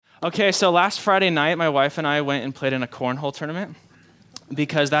Okay, so last Friday night, my wife and I went and played in a cornhole tournament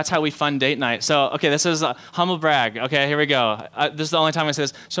because that's how we fund date night. So, okay, this is a humble brag. Okay, here we go. This is the only time I say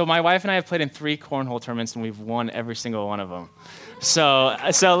this. So my wife and I have played in 3 cornhole tournaments, and we've won every single one of them. So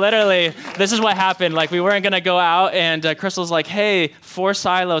literally, this is what happened. Like, we weren't going to go out, and Crystal's like, hey, 4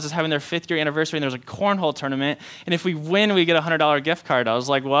 Silos is having their 5th year anniversary, and there's a cornhole tournament, and if we win, we get a $100 gift card. I was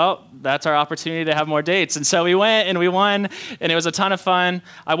like, well, that's our opportunity to have more dates. And so we went, and we won, and it was a ton of fun.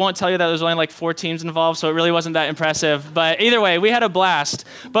 I won't tell you that there's only like 4 teams involved, so it really wasn't that impressive. But either way, we had a blast.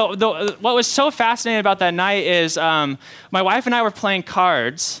 But what was so fascinating about that night is my wife and I were playing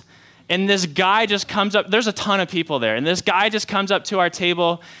cards, and this guy just comes up. There's a ton of people there. And this guy just comes up to our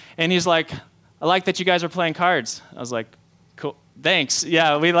table, and he's like, I like that you guys are playing cards. I was like, cool, thanks.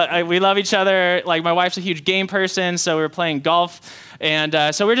 Yeah, we love each other. Like, my wife's a huge game person, so we were playing golf.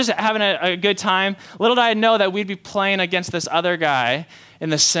 And so we were just having a good time. Little did I know that we'd be playing against this other guy in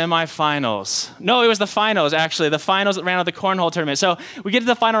the semifinals. No, it was the finals, actually. The finals that ran out the cornhole tournament. So we get to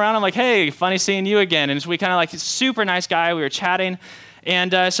the final round. I'm like, hey, funny seeing you again. And so we kind of like, super nice guy. We were chatting.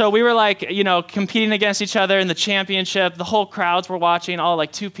 And so we were like, competing against each other in the championship. The whole crowds were watching. All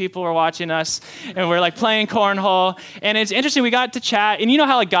like 2 people were watching us, and we're like playing cornhole. And it's interesting. We got to chat, and you know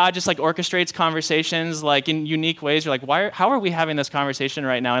how like God just like orchestrates conversations like in unique ways. You're like, how are we having this conversation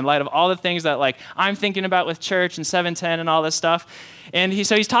right now in light of all the things that like I'm thinking about with church and 710 and all this stuff? And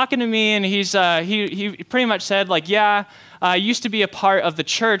he's talking to me, and he pretty much said like, yeah, I used to be a part of the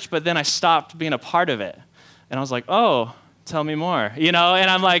church, but then I stopped being a part of it. And I was like, oh. Tell me more, and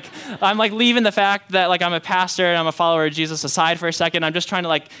I'm like leaving the fact that like I'm a pastor and I'm a follower of Jesus aside for a second. I'm just trying to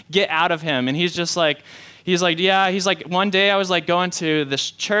like get out of him. And he's like, one day I was like going to this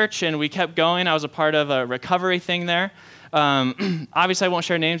church, and we kept going. I was a part of a recovery thing there. Obviously I won't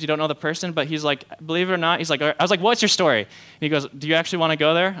share names. You don't know the person, but he's like, believe it or not, he's like, I was like, what's your story? And he goes, do you actually want to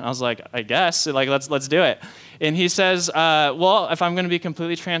go there? And I was like, I guess, like, let's do it. And he says, well, if I'm going to be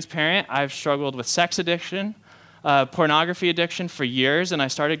completely transparent, I've struggled with sex addiction, pornography addiction for years, and I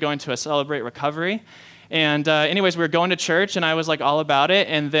started going to a Celebrate Recovery. And anyways, we were going to church, and I was like all about it.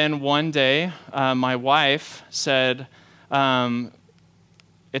 And then one day, my wife said,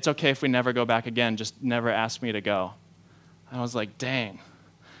 it's okay if we never go back again, just never ask me to go. And I was like, dang.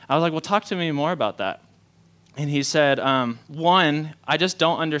 I was like, well, talk to me more about that. And he said, one, I just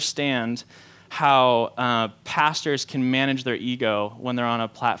don't understand how pastors can manage their ego when they're on a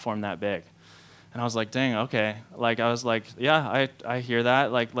platform that big. And I was like, dang, okay. Like, I was like, yeah, I hear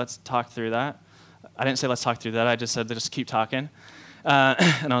that. Like, let's talk through that. I didn't say let's talk through that. I just said just keep talking.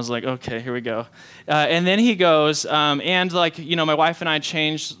 And I was like, okay, here we go. And then he goes, and like, my wife and I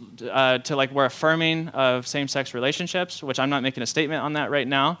changed to like we're affirming of same-sex relationships, which I'm not making a statement on that right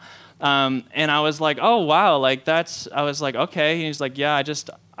now. And I was like, oh, wow, like I was like, okay. And he's like, yeah,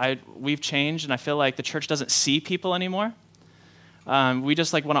 we've changed, and I feel like the church doesn't see people anymore. We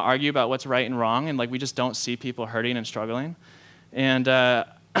just like want to argue about what's right and wrong, and like we just don't see people hurting and struggling. And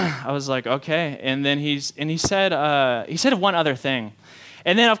I was like, okay. And then he said one other thing.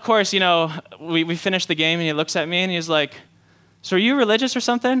 And then of course, we finished the game, and he looks at me and he's like, so are you religious or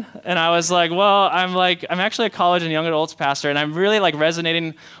something? And I was like, well, I'm actually a college and young adults pastor, and I'm really like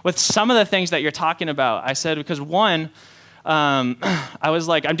resonating with some of the things that you're talking about. I said, because one, I was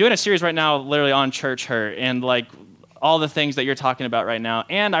like, I'm doing a series right now literally on church hurt and like all the things that you're talking about right now.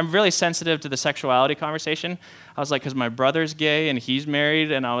 And I'm really sensitive to the sexuality conversation. I was like, because my brother's gay and he's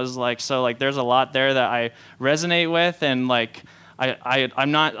married. And I was like, so like there's a lot there that I resonate with. And like, I'm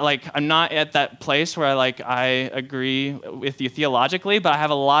not at that place where I agree with you theologically, but I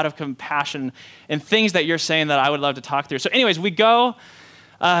have a lot of compassion and things that you're saying that I would love to talk through. So anyways, we go.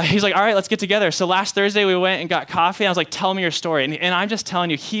 He's like, all right, let's get together. So last Thursday we went and got coffee. And I was like, tell me your story. And I'm just telling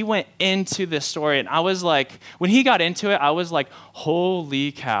you, he went into this story. And I was like, when he got into it, I was like,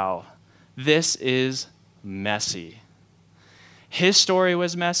 holy cow, this is messy. His story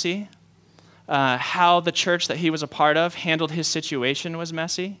was messy. How the church that he was a part of handled his situation was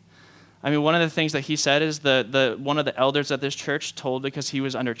messy. I mean, one of the things that he said is one of the elders at this church told because he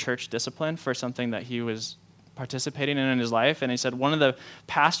was under church discipline for something that he was participating in his life, and he said, one of the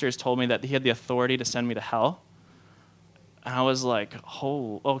pastors told me that he had the authority to send me to hell. And I was like,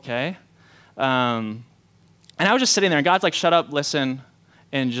 oh, okay. And I was just sitting there, and God's like, shut up, listen,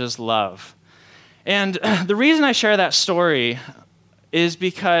 and just love. And the reason I share that story is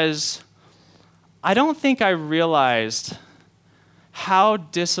because I don't think I realized how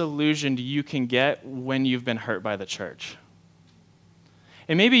disillusioned you can get when you've been hurt by the church.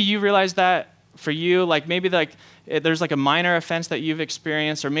 And maybe you realize that for you, like maybe like there's like a minor offense that you've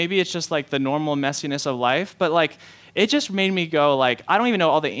experienced, or maybe it's just like the normal messiness of life, but like it just made me go like, I don't even know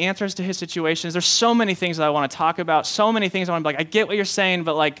all the answers to his situations. There's so many things that I want to talk about, so many things I want to be like, I get what you're saying,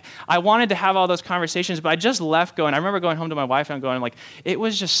 but like I wanted to have all those conversations, but I just left going, I remember going home to my wife and going like, it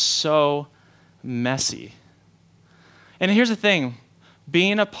was just so messy. And here's the thing,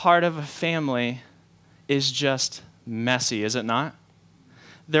 being a part of a family is just messy, is it not?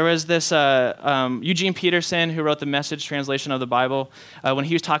 There was this Eugene Peterson, who wrote the Message translation of the Bible. When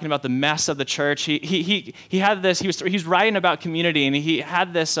he was talking about the mess of the church, he had this. He was writing about community, and he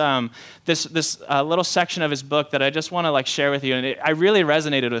had this little section of his book that I just want to like share with you. And I really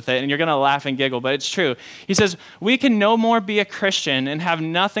resonated with it. And you're gonna laugh and giggle, but it's true. He says, "We can no more be a Christian and have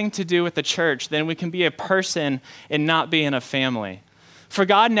nothing to do with the church than we can be a person and not be in a family." For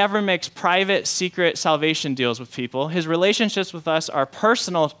God never makes private, secret salvation deals with people. His relationships with us are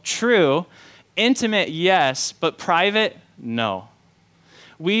personal, true, intimate, yes, but private, no.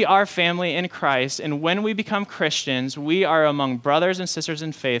 We are family in Christ, and when we become Christians, we are among brothers and sisters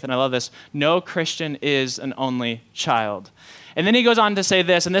in faith, and I love this, no Christian is an only child. And then he goes on to say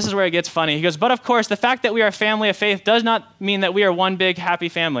this, and this is where it gets funny. He goes, but of course, the fact that we are a family of faith does not mean that we are one big happy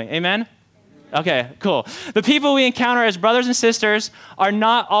family. Amen? Okay, cool. The people we encounter as brothers and sisters are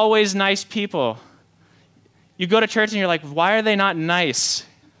not always nice people. You go to church and you're like, why are they not nice?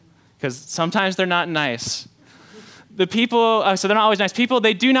 Because sometimes they're not nice. The people, so they're not always nice people.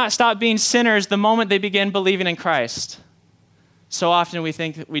 They do not stop being sinners the moment they begin believing in Christ. So often we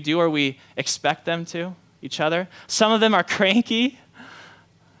think that we do, or we expect them to, each other. Some of them are cranky.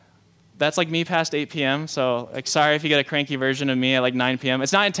 That's like me past 8 p.m., so like, sorry if you get a cranky version of me at like 9 p.m.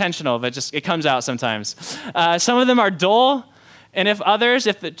 It's not intentional, but just it comes out sometimes. Some of them are dull, and if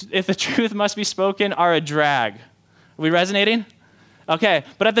the truth must be spoken, are a drag. Are we resonating? Okay,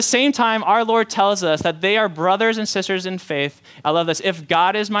 but at the same time, our Lord tells us that they are brothers and sisters in faith. I love this. If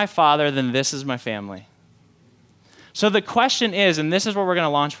God is my father, then this is my family. So the question is, and this is where we're going to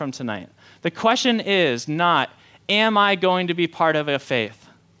launch from tonight, the question is not, am I going to be part of a faith?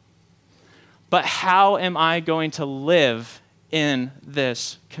 But how am I going to live in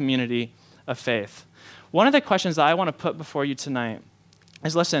this community of faith? One of the questions that I want to put before you tonight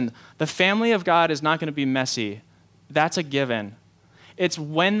is, listen, the family of God is not going to be messy. That's a given. It's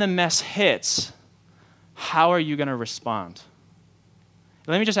when the mess hits, how are you going to respond?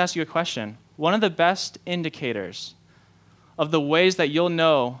 Let me just ask you a question. One of the best indicators of the ways that you'll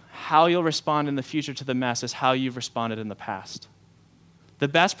know how you'll respond in the future to the mess is how you've responded in the past. The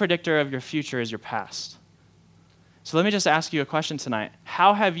best predictor of your future is your past. So let me just ask you a question tonight.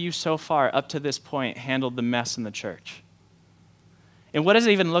 How have you so far, up to this point, handled the mess in the church? And what does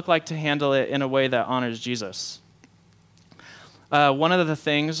it even look like to handle it in a way that honors Jesus? One of the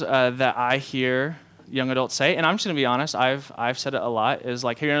things that I hear young adults say, and I'm just going to be honest, I've said it a lot, is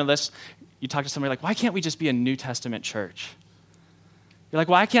like, hearing this, you talk to somebody like, why can't we just be a New Testament church? You're like,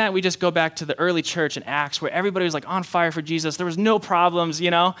 why can't we just go back to the early church in Acts where everybody was like on fire for Jesus? There was no problems,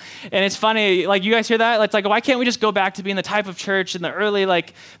 you know? And it's funny, like you guys hear that? It's like, why can't we just go back to being the type of church in the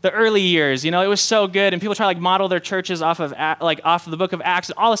early years? You know, it was so good. And people try to like model their churches off of the book of Acts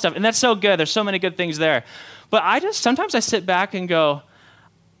and all this stuff. And that's so good. There's so many good things there. But sometimes I sit back and go,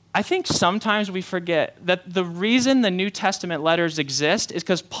 I think sometimes we forget that the reason the New Testament letters exist is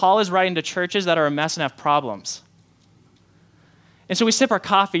because Paul is writing to churches that are a mess and have problems. And so we sip our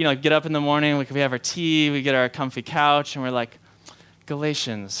coffee, you know, get up in the morning, we have our tea, we get our comfy couch, and we're like,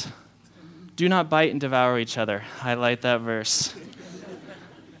 Galatians, do not bite and devour each other. Highlight that verse.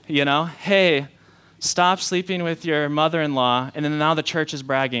 You know, hey, stop sleeping with your mother-in-law, and then now the church is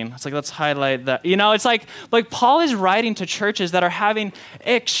bragging. It's like, let's highlight that. You know, it's like Paul is writing to churches that are having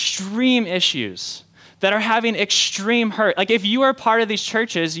extreme issues, that are having extreme hurt. Like if you are part of these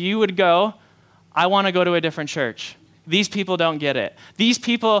churches, you would go, I want to go to a different church. These people don't get it. These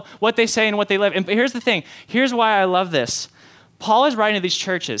people, what they say and what they live. And here's the thing. Here's why I love this. Paul is writing to these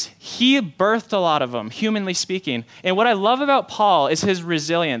churches. He birthed a lot of them, humanly speaking. And what I love about Paul is his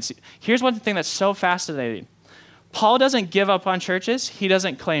resilience. Here's one thing that's so fascinating. Paul doesn't give up on churches. He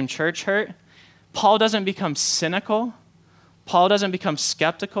doesn't claim church hurt. Paul doesn't become cynical. Paul doesn't become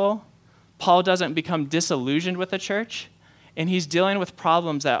skeptical. Paul doesn't become disillusioned with the church. And he's dealing with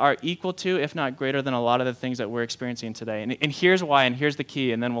problems that are equal to, if not greater than, a lot of the things that we're experiencing today. And here's why, and here's the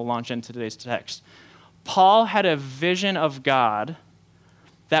key, and then we'll launch into today's text. Paul had a vision of God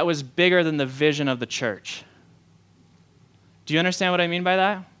that was bigger than the vision of the church. Do you understand what I mean by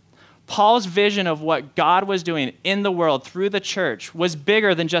that? Paul's vision of what God was doing in the world through the church was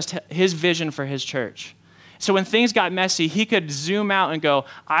bigger than just his vision for his church. So when things got messy, he could zoom out and go,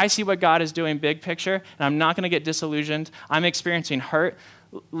 I see what God is doing big picture, and I'm not going to get disillusioned. I'm experiencing hurt.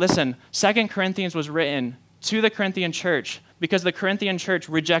 Listen, 2 Corinthians was written to the Corinthian church because the Corinthian church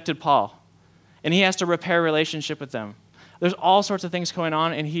rejected Paul, and he has to repair a relationship with them. There's all sorts of things going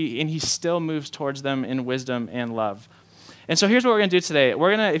on, and he still moves towards them in wisdom and love. And so here's what we're going to do today.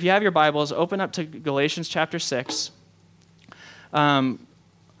 If you have your Bibles, open up to Galatians chapter 6.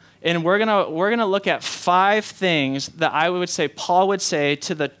 And we're gonna look at 5 things that I would say Paul would say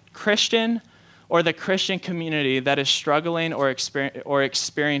to the Christian or the Christian community that is struggling or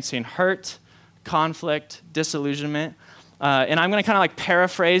experiencing hurt, conflict, disillusionment. And I'm going to kind of like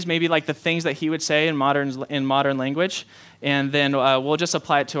paraphrase maybe like the things that he would say in modern language, and then we'll just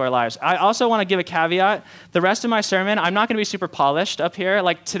apply it to our lives. I also want to give a caveat. The rest of my sermon, I'm not going to be super polished up here.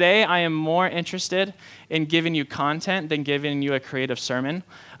 Like today, I am more interested in giving you content than giving you a creative sermon.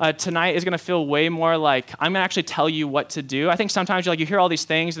 Tonight is going to feel way more like I'm going to actually tell you what to do. I think sometimes you hear all these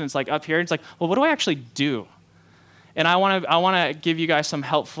things and it's like up here, it's like, well, what do I actually do? And I want to give you guys some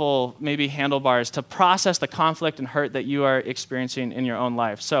helpful maybe handlebars to process the conflict and hurt that you are experiencing in your own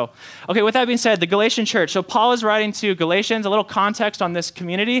life. So, okay, with that being said, the Galatian church. So Paul is writing to Galatians, a little context on this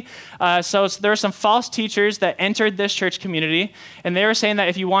community. So there are some false teachers that entered this church community, and they were saying that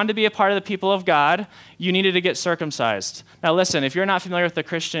if you wanted to be a part of the people of God, you needed to get circumcised. Now listen, if you're not familiar with the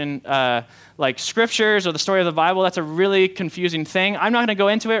Christian scriptures or the story of the Bible, that's a really confusing thing. I'm not going to go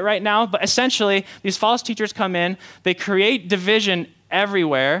into it right now, but essentially, these false teachers come in, they create division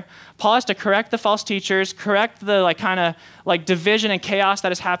everywhere. Paul has to correct the false teachers, correct the division and chaos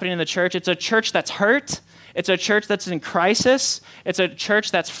that is happening in the church. It's a church that's hurt. It's a church that's in crisis. It's a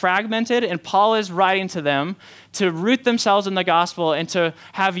church that's fragmented, and Paul is writing to them to root themselves in the gospel and to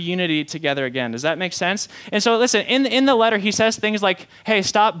have unity together again. Does that make sense? And so listen, in the letter, he says things like, hey,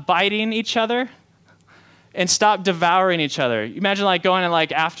 stop biting each other and stop devouring each other. Imagine going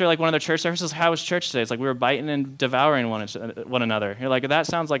and after one of the church services, how was church today? It's like we were biting and devouring one another. You're like, that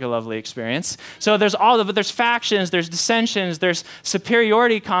sounds like a lovely experience. So there's there's factions, there's dissensions, there's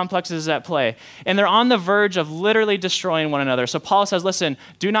superiority complexes at play, and they're on the verge of literally destroying one another. So Paul says, listen,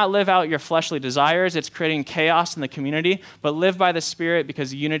 do not live out your fleshly desires. It's creating chaos in the community, but live by the Spirit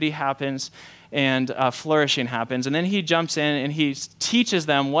because unity happens and flourishing happens. And then he jumps in and he teaches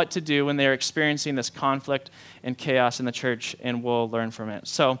them what to do when they're experiencing this conflict and chaos in the church, and we'll learn from it.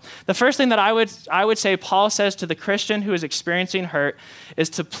 So the first thing that I would say Paul says to the Christian who is experiencing hurt is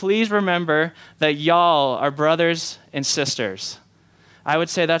to please remember that y'all are brothers and sisters. I would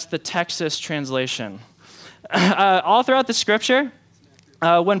say that's the Texas translation. All throughout the scripture,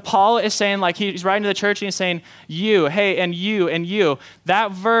 when Paul is saying, he's writing to the church and he's saying, you, hey, and you,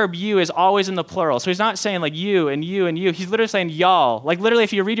 that verb you is always in the plural. So he's not saying you and you and you. He's literally saying y'all. Literally,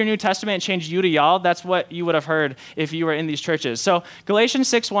 if you read your New Testament and change you to y'all, that's what you would have heard if you were in these churches. So Galatians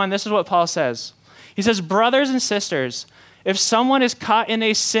 6:1, this is what Paul says. He says, brothers and sisters, if someone is caught in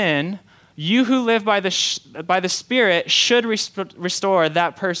a sin, you who live by the Spirit should restore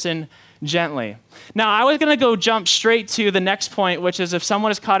that person gently. Now, I was going to jump straight to the next point, which is if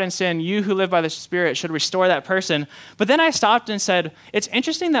someone is caught in sin, you who live by the Spirit should restore that person. But then I stopped and said, it's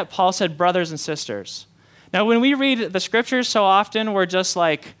interesting that Paul said brothers and sisters. Now, when we read the scriptures so often, we're just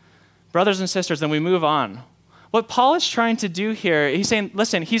like brothers and sisters, and we move on. What Paul is trying to do here, he's saying,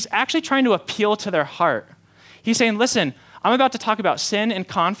 listen, he's actually trying to appeal to their heart. He's saying, listen, I'm about to talk about sin and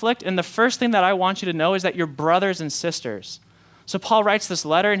conflict, and the first thing that I want you to know is that you're brothers and sisters. So Paul writes this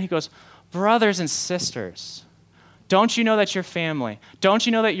letter, and he goes, brothers and sisters, don't you know that you're family? Don't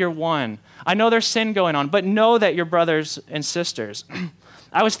you know that you're one? I know there's sin going on, but know that you're brothers and sisters.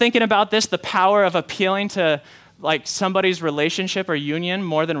 I was thinking about this, the power of appealing to somebody's relationship or union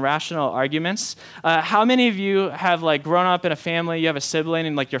more than rational arguments. How many of you have grown up in a family, you have a sibling,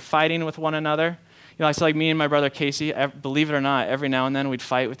 and you're fighting with one another? So me and my brother Casey, believe it or not, every now and then we'd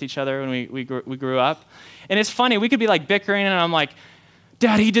fight with each other when we grew up. And it's funny, we could be bickering, and I'm like,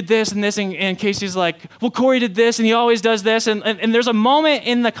 Dad, he did this and this, and Casey's like, well, Corey did this, and he always does this. And there's a moment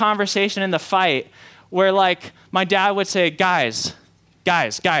in the conversation, in the fight, where my dad would say, guys,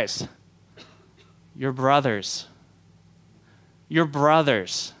 you're brothers. You're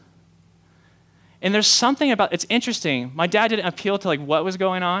brothers. And there's something about, it's interesting, my dad didn't appeal to what was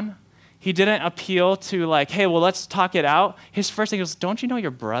going on. He didn't appeal to hey, well, let's talk it out. His first thing was, don't you know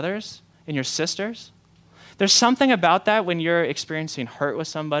your brothers and your sisters? There's something about that when you're experiencing hurt with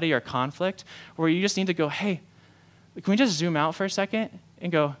somebody or conflict where you just need to go, hey, can we just zoom out for a second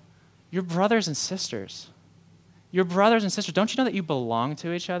and go, you're brothers and sisters. You're brothers and sisters. Don't you know that you belong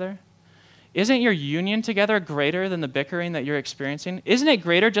to each other? Isn't your union together greater than the bickering that you're experiencing? Isn't it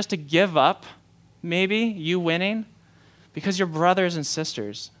greater just to give up maybe you winning? Because you're brothers and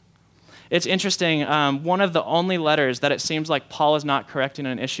sisters. It's interesting. One of the only letters that it seems like Paul is not correcting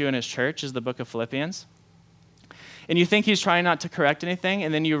an issue in his church is the book of Philippians. And you think he's trying not to correct anything,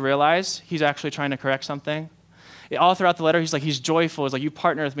 and then you realize he's actually trying to correct something. All throughout the letter, he's joyful. He's like, you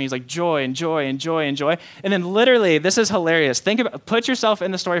partner with me. He's like, joy and joy and joy and joy. And then literally, this is hilarious. Put yourself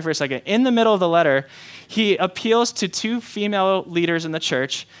in the story for a second. In the middle of the letter, he appeals to two female leaders in the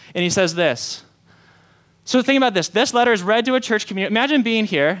church, and he says this. So think about this. This letter is read to a church community. Imagine being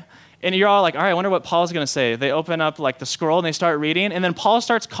here, and you're all like, all right, I wonder what Paul's going to say. They open up like the scroll, and they start reading, and then Paul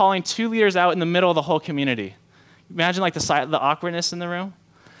starts calling two leaders out in the middle of the whole community. Imagine like the awkwardness in the room.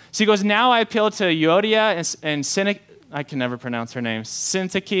 So he goes, now I appeal to Euodia and Syntyche. I can never pronounce her name.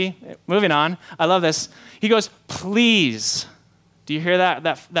 Syntyche. Moving on. I love this. He goes, please. Do you hear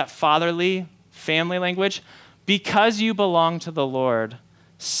that fatherly family language? Because you belong to the Lord,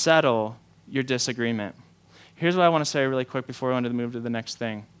 settle your disagreement. Here's what I want to say really quick before we want to move to the next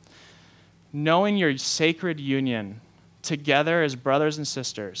thing. Knowing your sacred union together as brothers and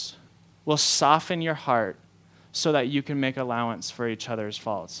sisters will soften your heart so that you can make allowance for each other's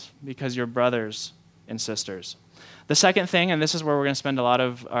faults because you're brothers and sisters. The second thing, and this is where we're going to spend a lot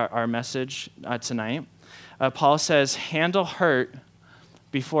of our message tonight, Paul says, handle hurt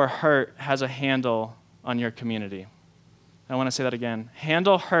before hurt has a handle on your community. I want to say that again.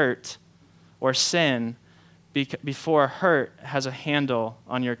 Handle hurt or sin before hurt has a handle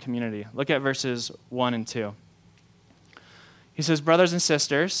on your community. Look at verses 1 and 2. He says, brothers and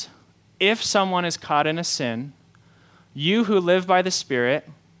sisters, if someone is caught in a sin, you who live by the Spirit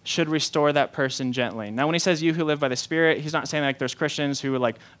should restore that person gently. Now, when he says you who live by the Spirit, he's not saying like there's Christians who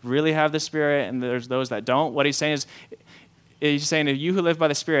like really have the Spirit and there's those that don't. What he's saying is, he's saying you who live by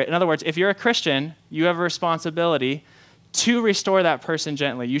the Spirit. In other words, if you're a Christian, you have a responsibility to restore that person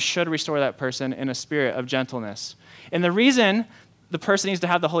gently. You should restore that person in a spirit of gentleness. And the reason the person needs to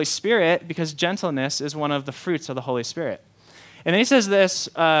have the Holy Spirit, because gentleness is one of the fruits of the Holy Spirit. And then he says this,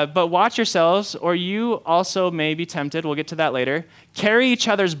 but watch yourselves, or you also may be tempted. We'll get to that later. Carry each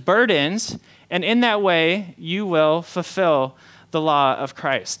other's burdens, and in that way you will fulfill the law of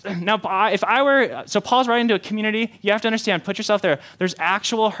Christ. Now, so Paul's writing to a community. You have to understand, put yourself there. There's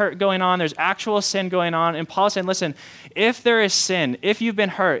actual hurt going on. There's actual sin going on. And Paul's saying, listen, if there is sin, if you've been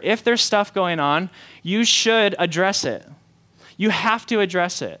hurt, if there's stuff going on, you should address it. You have to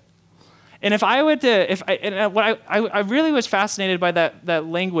address it. And I really was fascinated by that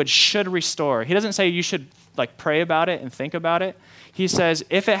language, should restore. He doesn't say you should like pray about it and think about it. He says,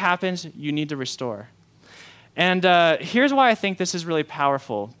 if it happens, you need to restore. And here's why I think this is really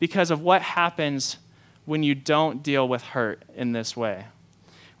powerful, because of what happens when you don't deal with hurt in this way.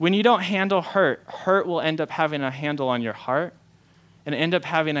 When you don't handle hurt, hurt will end up having a handle on your heart and end up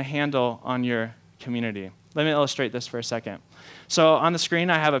having a handle on your community. Let me illustrate this for a second. So on the screen,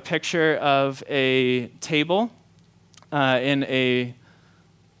 I have a picture of a table in a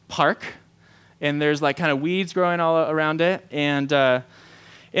park, and there's like kind of weeds growing all around it, and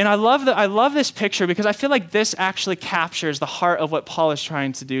I love this picture because I feel like this actually captures the heart of what Paul is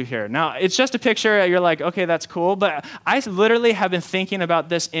trying to do here. Now, it's just a picture. You're like, okay, that's cool, but I literally have been thinking about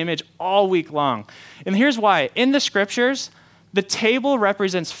this image all week long, and here's why. In the scriptures, the table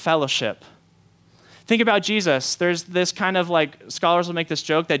represents fellowship. Think about Jesus. There's this kind of like, scholars will make this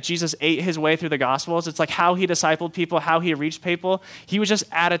joke that Jesus ate his way through the Gospels. It's like how he discipled people, how he reached people. He was just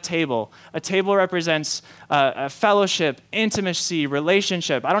at a table. A table represents a fellowship, intimacy,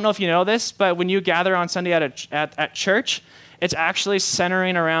 relationship. I don't know if you know this, but when you gather on Sunday at church, it's actually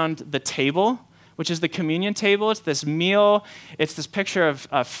centering around the table, which is the communion table. It's this meal. It's this picture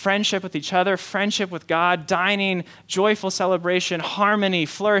of friendship with each other, friendship with God, dining, joyful celebration, harmony,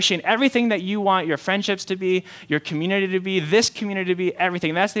 flourishing, everything that you want your friendships to be, your community to be, this community to be,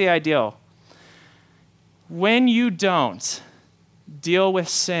 everything. That's the ideal. When you don't deal with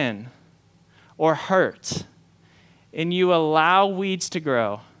sin or hurt, and you allow weeds to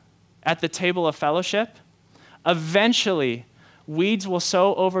grow at the table of fellowship, eventually weeds will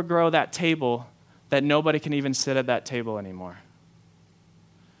so overgrow that table that nobody can even sit at that table anymore.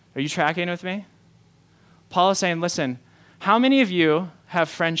 Are you tracking with me? Paul is saying, listen, how many of you have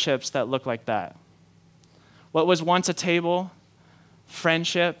friendships that look like that? What was once a table,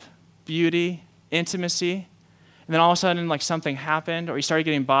 friendship, beauty, intimacy, and then all of a sudden like something happened or you started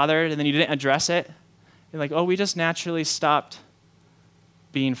getting bothered and then you didn't address it. You're like, oh, we just naturally stopped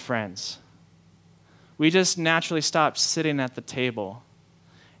being friends. We just naturally stopped sitting at the table.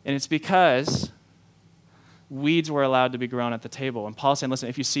 And it's because weeds were allowed to be grown at the table. And Paul's saying, listen,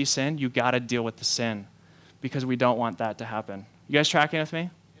 if you see sin, you got to deal with the sin because we don't want that to happen. You guys tracking with me?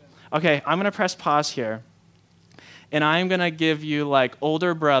 Yeah. Okay, I'm going to press pause here, and I'm going to give you like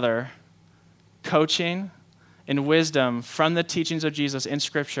older brother coaching and wisdom from the teachings of Jesus in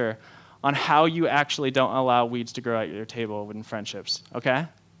Scripture on how you actually don't allow weeds to grow at your table in friendships. Okay?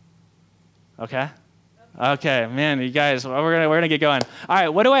 Okay? Okay, man, you guys, we're gonna get going. All right,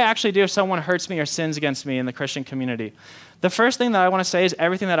 what do I actually do if someone hurts me or sins against me in the Christian community? The first thing that I want to say is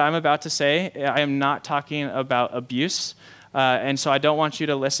everything that I'm about to say, I am not talking about abuse. And so I don't want you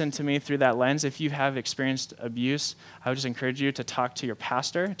to listen to me through that lens. If you have experienced abuse, I would just encourage you to talk to your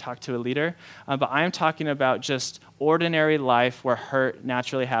pastor, talk to a leader. But I am talking about just ordinary life where hurt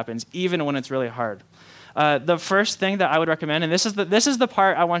naturally happens, even when it's really hard. The first thing that I would recommend, and this is the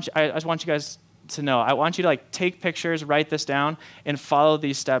part I just want you guys to know. I want you to like take pictures, write this down, and follow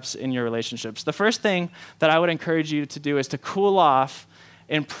these steps in your relationships. The first thing that I would encourage you to do is to cool off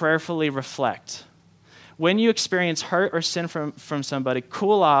and prayerfully reflect. When you experience hurt or sin from somebody,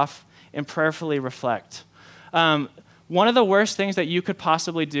 cool off and prayerfully reflect. One of the worst things that you could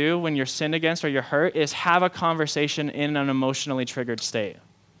possibly do when you're sinned against or you're hurt is have a conversation in an emotionally triggered state.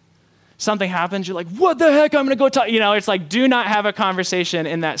 Something happens, you're like, what the heck, I'm going to go talk. It's like, do not have a conversation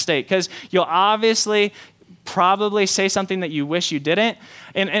in that state because you'll obviously probably say something that you wish you didn't.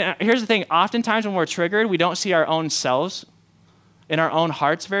 And here's the thing, oftentimes when we're triggered, we don't see our own selves in our own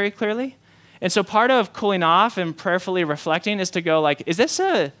hearts very clearly. And so part of cooling off and prayerfully reflecting is to go like, is this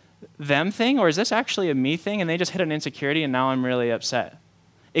a them thing or is this actually a me thing? And they just hit an insecurity and now I'm really upset.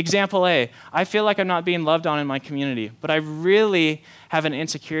 Example A, I feel like I'm not being loved on in my community, but I really have an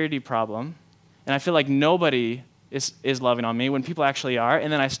insecurity problem, and I feel like nobody is loving on me when people actually are,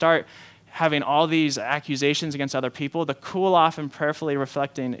 and then I start having all these accusations against other people. The cool off and prayerfully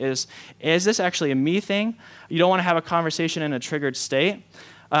reflecting is this actually a me thing? You don't want to have a conversation in a triggered state.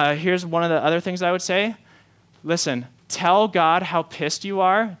 Here's one of the other things I would say. Listen, tell God how pissed you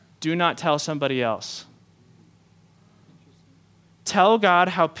are. Do not tell somebody else. Tell God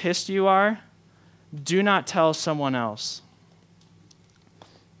how pissed you are. Do not tell someone else.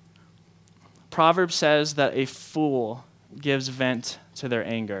 Proverbs says that a fool gives vent to their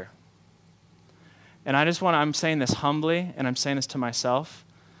anger. And I'm saying this humbly, and I'm saying this to myself.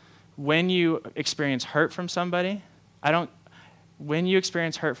 When you experience hurt from somebody, when you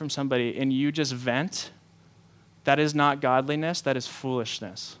experience hurt from somebody and you just vent, that is not godliness, that is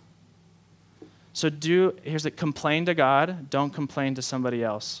foolishness. So complain to God, don't complain to somebody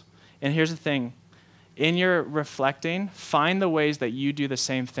else. And here's the thing, in your reflecting, find the ways that you do the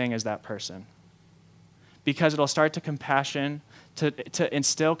same thing as that person. Because it'll start to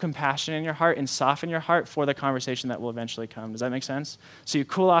instill compassion in your heart and soften your heart for the conversation that will eventually come. Does that make sense? So you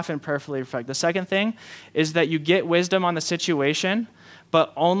cool off and prayerfully reflect. The second thing is that you get wisdom on the situation,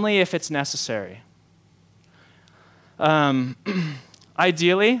 but only if it's necessary.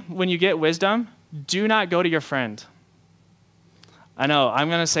 Ideally, when you get wisdom, do not go to your friend. I know, I'm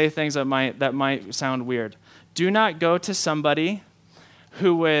going to say things that might sound weird. Do not go to somebody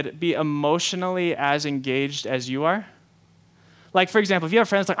who would be emotionally as engaged as you are. Like, for example, if you have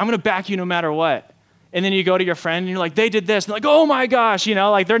friends like, I'm going to back you no matter what, and then you go to your friend and you're like, they did this, and they're like, oh my gosh,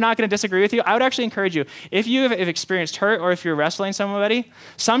 like they're not going to disagree with you. I would actually encourage you, if you have experienced hurt or if you're wrestling somebody,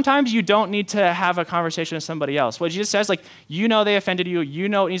 sometimes you don't need to have a conversation with somebody else. What Jesus says, like, they offended you,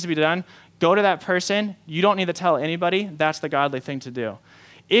 what needs to be done, go to that person. You don't need to tell anybody. That's the godly thing to do.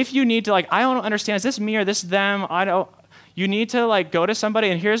 If you need to, I don't understand, is this me or this them? You need to go to somebody,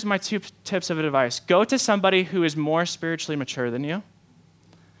 and here's my 2 tips of advice. Go to somebody who is more spiritually mature than you.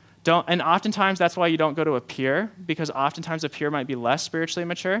 And oftentimes that's why you don't go to a peer, because oftentimes a peer might be less spiritually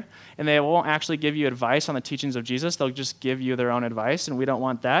mature, and they won't actually give you advice on the teachings of Jesus. They'll just give you their own advice, and we don't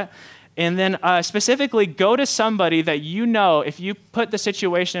want that. And then specifically, go to somebody that if you put the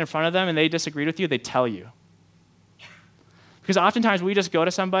situation in front of them and they disagreed with you, they tell you. Because oftentimes we just go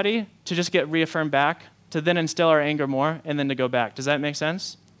to somebody to just get reaffirmed back, to then instill our anger more, and then to go back. Does that make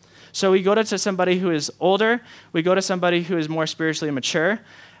sense? So we go to somebody who is older. We go to somebody who is more spiritually mature.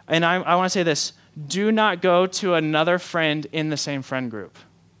 And I want to say this. Do not go to another friend in the same friend group.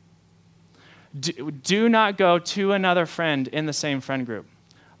 Do not go to another friend in the same friend group.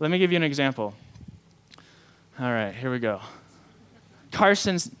 Let me give you an example. All right, here we go.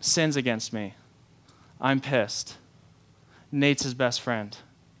 Carson sins against me. I'm pissed. Nate's his best friend.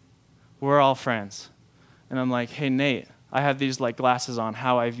 We're all friends. And I'm like, hey, Nate, I have these glasses on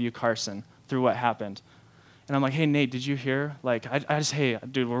how I view Carson through what happened. And I'm like, hey, Nate, did you hear? Hey,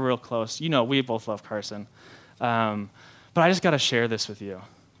 dude, we're real close. We both love Carson. But I just got to share this with you.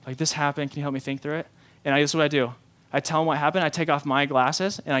 This happened. Can you help me think through it? And this is what I do. I tell him what happened. I take off my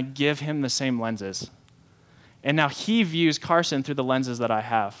glasses, and I give him the same lenses. And now he views Carson through the lenses that I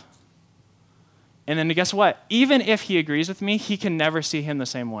have. And then guess what? Even if he agrees with me, he can never see him the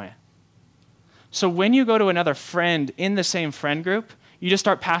same way. So when you go to another friend in the same friend group, you just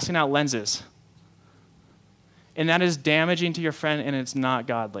start passing out lenses. And that is damaging to your friend, and it's not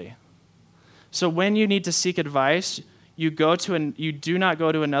godly. So when you need to seek advice, you do not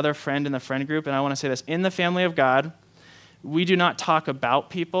go to another friend in the friend group. And I want to say this. In the family of God, we do not talk about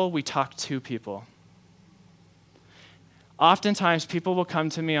people, we talk to people. Oftentimes, people will come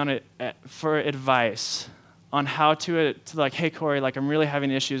to me for advice on how to like, hey, Corey, like I'm really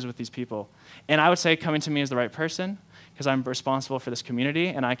having issues with these people. And I would say coming to me is the right person because I'm responsible for this community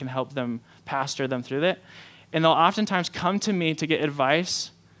and I can help them pastor them through it. And they'll oftentimes come to me to get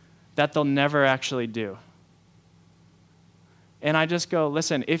advice that they'll never actually do. And I just go,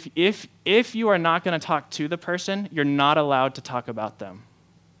 listen, if you are not going to talk to the person, you're not allowed to talk about them.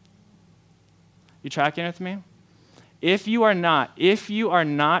 You tracking with me? If you are not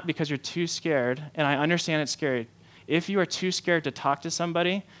because you're too scared, and I understand it's scary, if you are too scared to talk to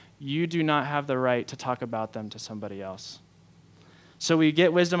somebody, you do not have the right to talk about them to somebody else. So we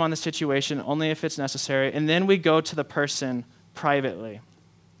get wisdom on the situation only if it's necessary, and then we go to the person privately.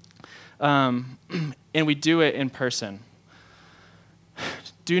 And we do it in person.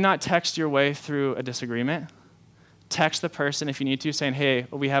 Do not text your way through a disagreement. Text the person if you need to, saying, hey,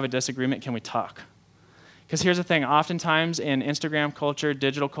 we have a disagreement, can we talk? Because here's the thing, oftentimes in Instagram culture,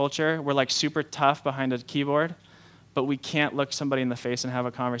 digital culture, we're like super tough behind a keyboard, but we can't look somebody in the face and have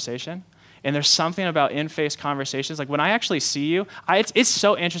a conversation. And there's something about in-face conversations. Like when I actually see you, it's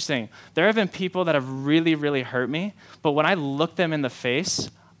so interesting. There have been people that have really, really hurt me, but when I look them in the face,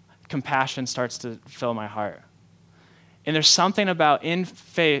 compassion starts to fill my heart. And there's something about in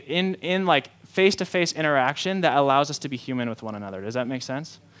like face-to-face interaction that allows us to be human with one another. Does that make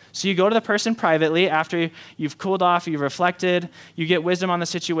sense? So you go to the person privately after you've cooled off, you've reflected, you get wisdom on the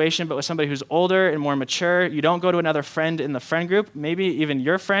situation, but with somebody who's older and more mature. You don't go to another friend in the friend group, maybe even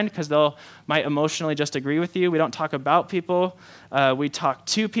your friend, because might emotionally just agree with you. We don't talk about people. We talk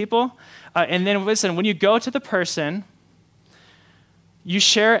to people. And then listen, when you go to the person, you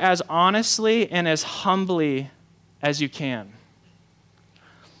share as honestly and as humbly as you can.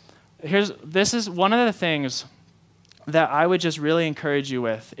 This is one of the things that I would just really encourage you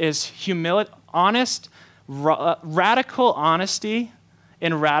with is humility, radical honesty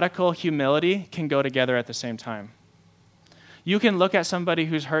and radical humility can go together at the same time. You can look at somebody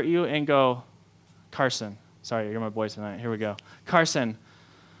who's hurt you and go, Carson, sorry, you're my boy tonight, here we go. Carson,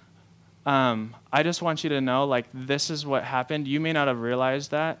 I just want you to know, like, this is what happened. You may not have realized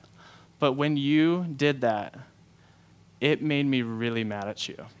that, but when you did that, it made me really mad at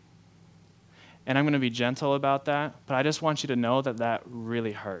you. And I'm going to be gentle about that, but I just want you to know that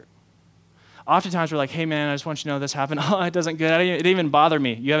really hurt. Oftentimes we're like, hey man, I just want you to know this happened. Oh, it doesn't good. It didn't even bother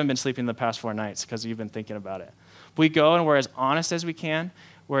me. You haven't been sleeping the past 4 nights because you've been thinking about it. We go and we're as honest as we can.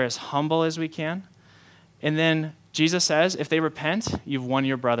 We're as humble as we can. And then Jesus says, if they repent, you've won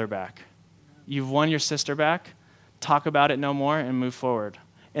your brother back. You've won your sister back. Talk about it no more and move forward.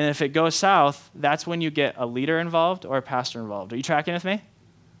 And if it goes south, that's when you get a leader involved or a pastor involved. Are you tracking with me?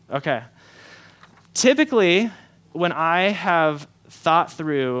 Okay. Typically, when I have thought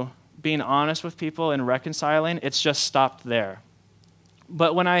through being honest with people and reconciling, it's just stopped there.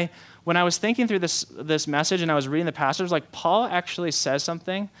 But when I was thinking through this message and I was reading the passage, like Paul actually says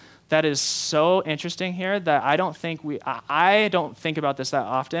something that is so interesting here that I don't think about this that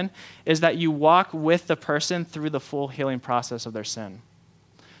often, is that you walk with the person through the full healing process of their sin.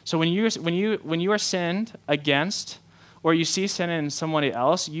 So when you are sinned against, or you see sin in somebody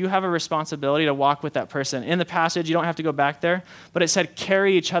else, you have a responsibility to walk with that person. In the passage, you don't have to go back there, but it said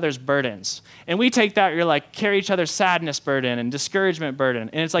carry each other's burdens. And we take that, you're like, carry each other's sadness burden and discouragement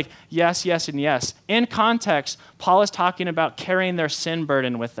burden. And it's like, yes, yes, and yes. In context, Paul is talking about carrying their sin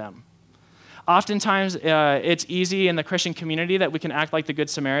burden with them. Oftentimes, it's easy in the Christian community that we can act like the Good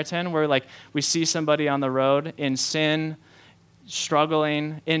Samaritan, where like we see somebody on the road in sin,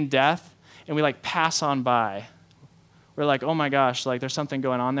 struggling, in death, and we like pass on by. We're like, oh my gosh, like there's something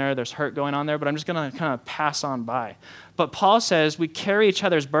going on there, there's hurt going on there, but I'm just going to kind of pass on by. But Paul says we carry each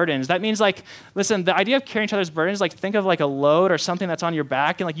other's burdens. That means like, listen, the idea of carrying each other's burdens, like think of like a load or something that's on your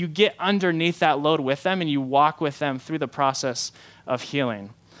back, and like you get underneath that load with them and you walk with them through the process of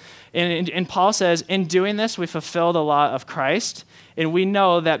healing. And Paul says, in doing this, we fulfill the law of Christ, and we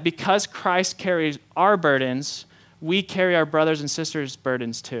know that because Christ carries our burdens, we carry our brothers and sisters'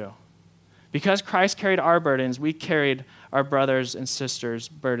 burdens too. Because Christ carried our burdens, we carried our brothers and sisters'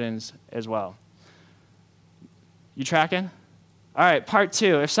 burdens as well. You tracking? All right, part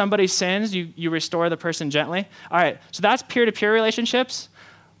 2. If somebody sins, you restore the person gently. All right, so that's peer-to-peer relationships.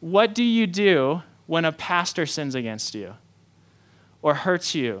 What do you do when a pastor sins against you or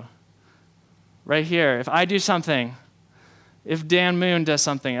hurts you. Right here, if I do something, if Dan Moon does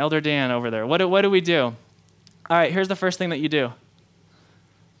something, Elder Dan over there, what do we do? All right, here's the first thing that you do.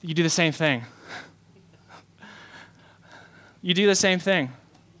 You do the same thing. You do the same thing.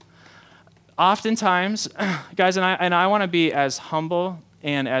 Oftentimes, guys, and I want to be as humble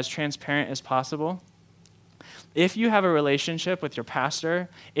and as transparent as possible. If you have a relationship with your pastor,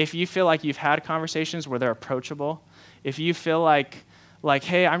 if you feel like you've had conversations where they're approachable, if you feel like,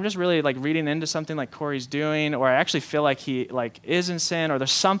 hey, I'm just really like reading into something like Corey's doing, or I actually feel like he like is in sin, or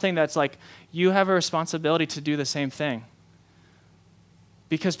there's something that's like, you have a responsibility to do the same thing.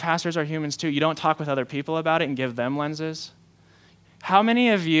 Because pastors are humans too. You don't talk with other people about it and give them lenses. How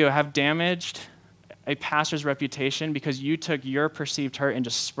many of you have damaged a pastor's reputation because you took your perceived hurt and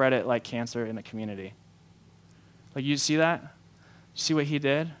just spread it like cancer in the community? Like, you see that? You see what he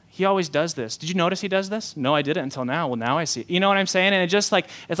did? He always does this. Did you notice he does this? No, I didn't until now. Well, now I see. You know what I'm saying? And it's like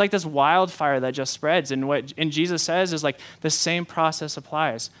this wildfire that just spreads. And what Jesus says is like the same process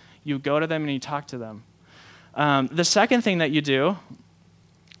applies. You go to them and you talk to them. The second thing that you do,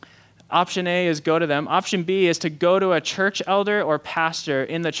 option A is go to them. Option B is to go to a church elder or pastor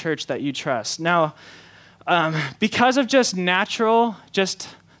in the church that you trust. Now, because of just natural,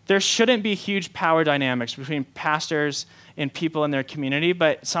 there shouldn't be huge power dynamics between pastors and people in their community,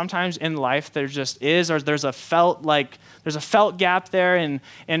 but sometimes in life there just is, or there's a felt gap there,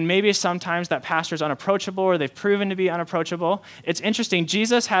 and maybe sometimes that pastor is unapproachable, or they've proven to be unapproachable. It's interesting.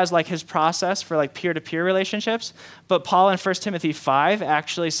 Jesus has like his process for like peer-to-peer relationships, but Paul in 1 Timothy 5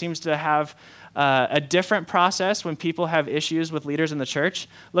 actually seems to have a different process when people have issues with leaders in the church.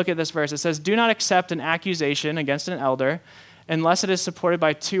 Look at this verse. It says, "Do not accept an accusation against an elder unless it is supported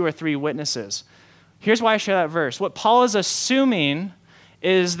by 2 or 3 witnesses." Here's why I share that verse. What Paul is assuming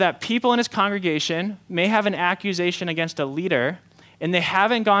is that people in his congregation may have an accusation against a leader, and they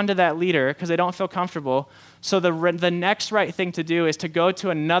haven't gone to that leader because they don't feel comfortable. So the next right thing to do is to go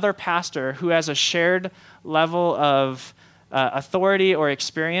to another pastor who has a shared level of authority or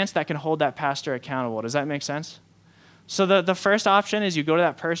experience that can hold that pastor accountable. Does that make sense? So the first option is you go to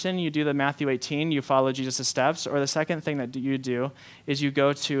that person, you do the Matthew 18, you follow Jesus' steps, or the second thing that you do is you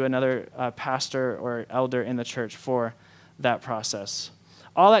go to another pastor or elder in the church for that process.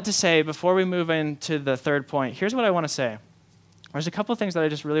 All that to say, before we move into the third point, here's what I want to say. There's a couple of things that I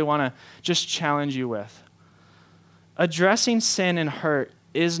just really want to just challenge you with. Addressing sin and hurt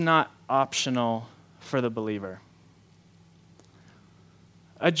is not optional for the believer.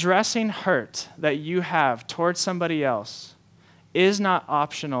 Addressing hurt that you have towards somebody else is not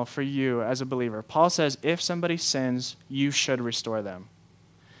optional for you as a believer. Paul says if somebody sins, you should restore them.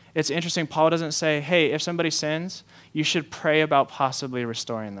 It's interesting, Paul doesn't say, hey, if somebody sins, you should pray about possibly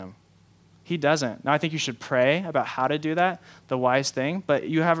restoring them. He doesn't. Now, I think you should pray about how to do that, the wise thing, but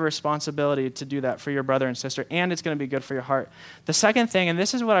you have a responsibility to do that for your brother and sister, and it's going to be good for your heart. The second thing, and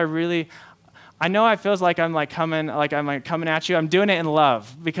this is what I know it feels like I'm coming at you. I'm doing it in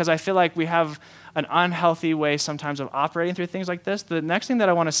love because I feel like we have an unhealthy way sometimes of operating through things like this. The next thing that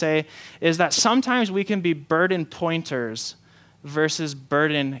I want to say is that sometimes we can be burden pointers versus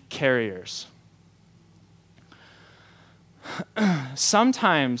burden carriers.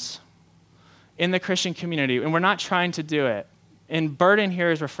 Sometimes in the Christian community, and we're not trying to do it, and burden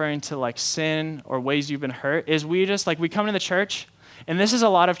here is referring to like sin or ways you've been hurt, is we come to the church. And this is a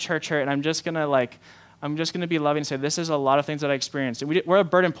lot of church hurt, and I'm just gonna be loving and say this is a lot of things that I experienced. We're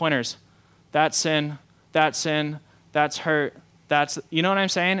burden pointers. That's sin, that's hurt, you know what I'm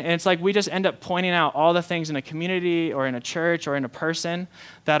saying? And it's like we just end up pointing out all the things in a community or in a church or in a person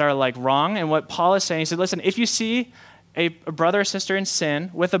that are like wrong. And what Paul is saying, he said, listen, if you see a brother or sister in sin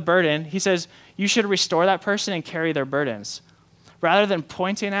with a burden, he says you should restore that person and carry their burdens. Rather than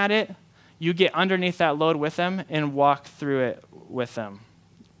pointing at it, you get underneath that load with them and walk through it with them.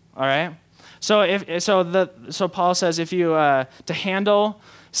 All right? So Paul says if you to handle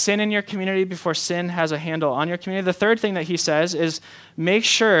sin in your community before sin has a handle on your community. The third thing that he says is make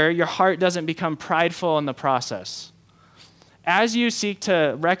sure your heart doesn't become prideful in the process. As you seek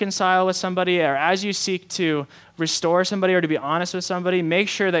to reconcile with somebody, or as you seek to restore somebody or to be honest with somebody, make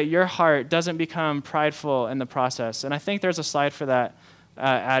sure that your heart doesn't become prideful in the process. And I think there's a slide for that,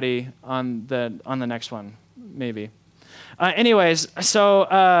 Addie, on the next one, maybe. Anyways,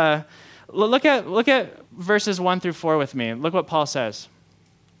 so look at verses 1 through 4 with me. Look what Paul says.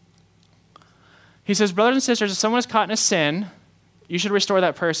 He says, brothers and sisters, if someone is caught in a sin, you should restore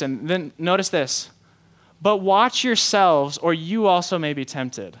that person. Then notice this. But watch yourselves, or you also may be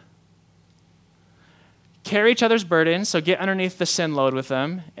tempted. carry each other's burdens, so get underneath the sin load with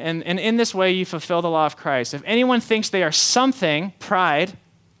them, and in this way you fulfill the law of Christ. If anyone thinks they are something, pride,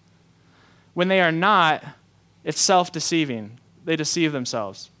 when they are not, it's self-deceiving. They deceive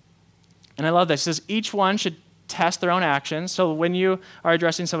themselves. And I love this. It says each one should test their own actions. So when you are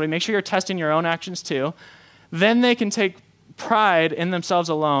addressing somebody, make sure you're testing your own actions too. Then they can take pride in themselves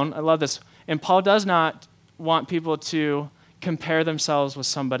alone. I love this. And Paul does not want people to compare themselves with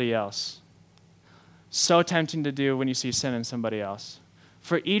somebody else. So tempting to do when you see sin in somebody else.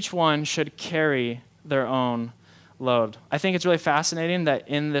 For each one should carry their own load. I think it's really fascinating that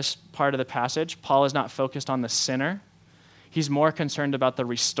in this part of the passage, Paul is not focused on the sinner. He's more concerned about the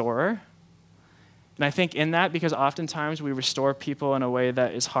restorer. And I think in that, because oftentimes we restore people in a way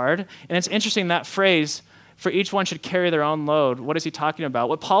that is hard. And it's interesting, that phrase, for each one should carry their own load. What is he talking about?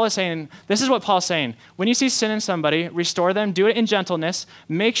 What Paul is saying, this is what Paul's saying. When you see sin in somebody, restore them, do it in gentleness.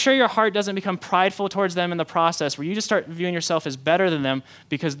 Make sure your heart doesn't become prideful towards them in the process, where you just start viewing yourself as better than them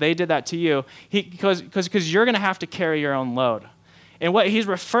because they did that to you, because you're going to have to carry your own load. And what he's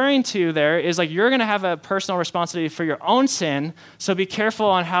referring to there is like you're going to have a personal responsibility for your own sin, so be careful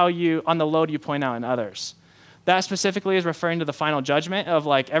on on the load you point out in others. That specifically is referring to the final judgment of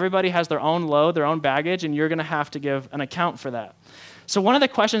like everybody has their own load, their own baggage, and you're going to have to give an account for that. So one of the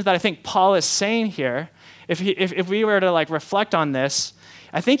questions that I think Paul is saying here, if we were to like reflect on this,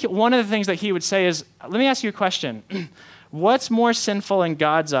 I think one of the things that he would say is, let me ask you a question. What's more sinful in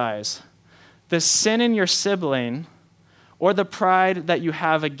God's eyes? The sin in your sibling or the pride that you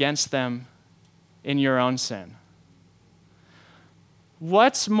have against them in your own sin?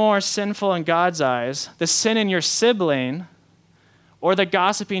 What's more sinful in God's eyes, the sin in your sibling or the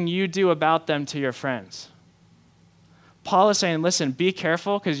gossiping you do about them to your friends? Paul is saying, listen, be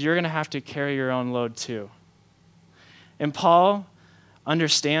careful because you're going to have to carry your own load too. And Paul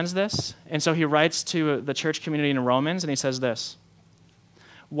understands this, and so he writes to the church community in Romans, and he says this: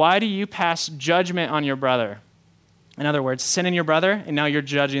 why do you pass judgment on your brother? In other words, sin in your brother, and now you're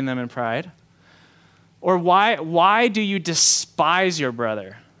judging them in pride. Or why do you despise your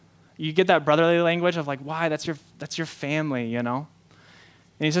brother? You get that brotherly language of like, why? That's your family, you know?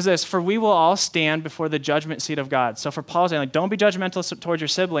 And he says this: for we will all stand before the judgment seat of God. So for Paul saying, like, don't be judgmental towards your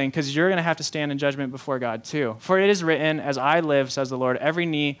sibling, because you're going to have to stand in judgment before God too. For it is written, as I live, says the Lord, every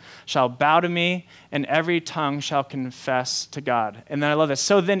knee shall bow to me, and every tongue shall confess to God. And then I love this.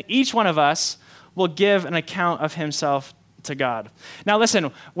 So then each one of us will give an account of himself to God. Now listen,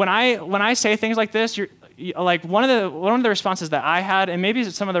 when I say things like this, you're like one of the responses that I had, and maybe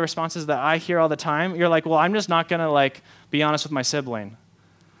some of the responses that I hear all the time, you're like, well, I'm just not gonna like be honest with my sibling.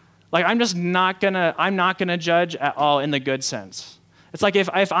 Like I'm not gonna judge at all in the good sense. It's like if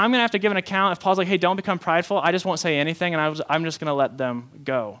I'm gonna have to give an account, if Paul's like, hey, don't become prideful, I just won't say anything, and I'm just gonna let them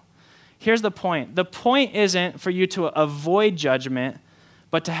go. Here's the point. The point isn't for you to avoid judgment,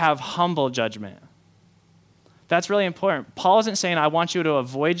 but to have humble judgment. That's really important. Paul isn't saying, I want you to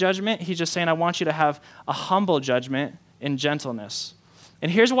avoid judgment. He's just saying, I want you to have a humble judgment in gentleness.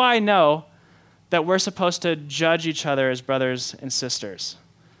 And here's why I know that we're supposed to judge each other as brothers and sisters.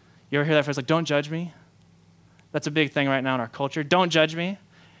 You ever hear that phrase, like, don't judge me? That's a big thing right now in our culture. Don't judge me.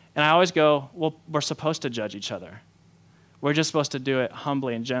 And I always go, well, we're supposed to judge each other. We're just supposed to do it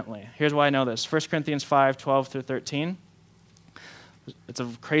humbly and gently. Here's why I know this. 1 Corinthians 5, 12 through 13. It's a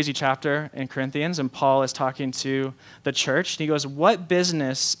crazy chapter in Corinthians, and Paul is talking to the church. He goes, what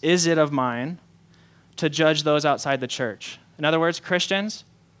business is it of mine to judge those outside the church? In other words, Christians,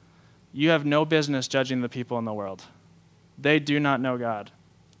 you have no business judging the people in the world. They do not know God.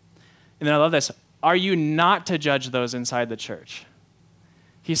 And then I love this. Are you not to judge those inside the church?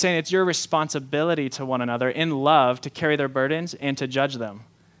 He's saying it's your responsibility to one another in love to carry their burdens and to judge them.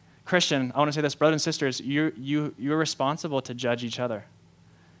 Christian, I want to say this, brothers and sisters, you're responsible to judge each other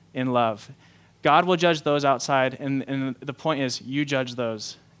in love. God will judge those outside, and the point is you judge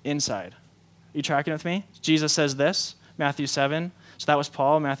those inside. Are you tracking with me? Jesus says this, Matthew 7. So that was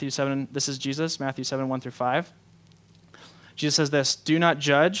Paul, Matthew 7. This is Jesus, Matthew 7, 1 through 5. Jesus says this: do not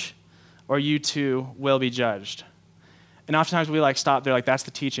judge, or you too will be judged. And oftentimes we stop there, that's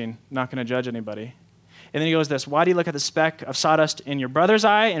the teaching, not going to judge anybody. And then he goes this: why do you look at the speck of sawdust in your brother's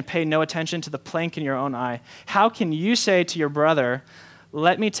eye and pay no attention to the plank in your own eye? How can you say to your brother,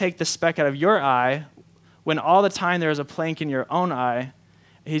 let me take the speck out of your eye, when all the time there is a plank in your own eye?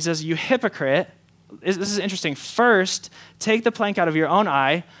 He says, you hypocrite. This is interesting. First, take the plank out of your own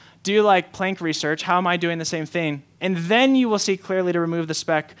eye. Do plank research. How am I doing the same thing? And then you will see clearly to remove the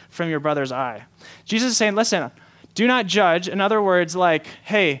speck from your brother's eye. Jesus is saying, listen, do not judge. In other words,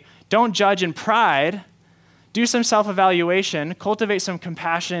 hey, don't judge in pride. Do some self-evaluation, cultivate some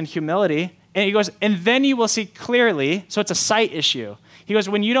compassion and humility, And he goes, and then you will see clearly. So it's a sight issue. He goes,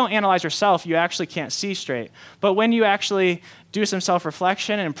 when you don't analyze yourself, you actually can't see straight. But when you actually do some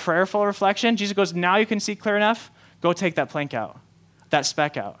self-reflection and prayerful reflection, Jesus goes, now you can see clear enough. Go take that plank out, that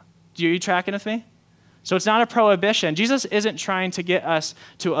speck out. Are you tracking with me? So it's not a prohibition. Jesus isn't trying to get us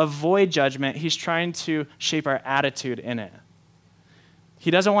to avoid judgment. He's trying to shape our attitude in it.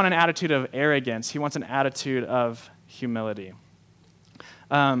 He doesn't want an attitude of arrogance. He wants an attitude of humility.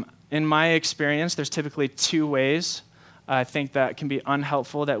 In my experience, there's typically two ways I think that can be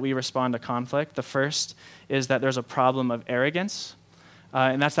unhelpful that we respond to conflict. The first is that there's a problem of arrogance,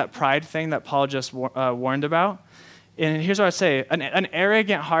 and that's that pride thing that Paul just warned about. And here's what I say. An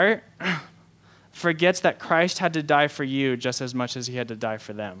arrogant heart forgets that Christ had to die for you just as much as he had to die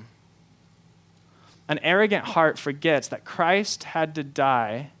for them. An arrogant heart forgets that Christ had to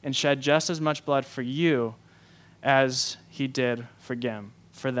die and shed just as much blood for you as he did for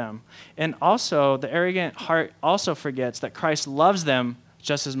them. And also, the arrogant heart also forgets that Christ loves them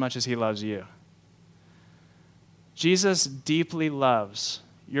just as much as he loves you. Jesus deeply loves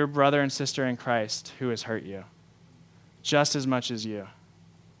your brother and sister in Christ who has hurt you just as much as you.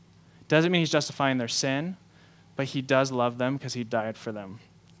 Doesn't mean he's justifying their sin, but he does love them because he died for them.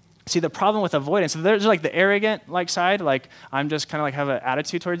 See, the problem with avoidance, so there's like the arrogant side, like I'm just kind of like have an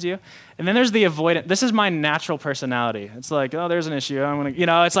attitude towards you. And then there's the avoidant. This is my natural personality. It's like, oh, there's an issue. I'm going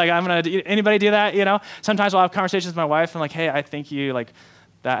to, it's like, anybody do that, Sometimes I'll have conversations with my wife and like, hey, I think you like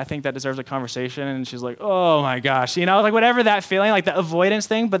that. I think that deserves a conversation. And she's like, oh my gosh, like whatever that feeling, like the avoidance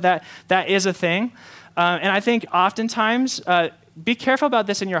thing, but that is a thing. And I think oftentimes, be careful about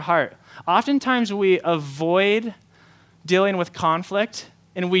this in your heart. Oftentimes we avoid dealing with conflict,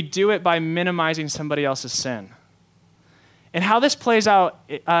 and we do it by minimizing somebody else's sin. And how this plays out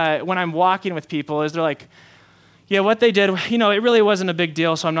when I'm walking with people is they're like, yeah, what they did, it really wasn't a big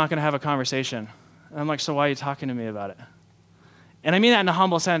deal, so I'm not going to have a conversation. And I'm like, so why are you talking to me about it? And I mean that in a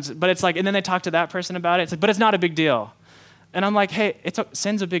humble sense, but it's like, and then they talk to that person about it. It's like, but it's not a big deal. And I'm like, hey,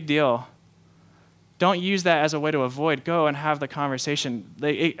 sin's a big deal. Don't use that as a way to avoid. Go and have the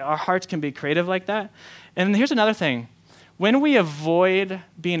conversation. Our hearts can be creative like that. And here's another thing. When we avoid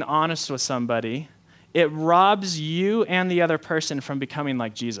being honest with somebody, it robs you and the other person from becoming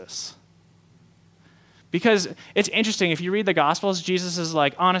like Jesus. Because it's interesting, if you read the Gospels, Jesus is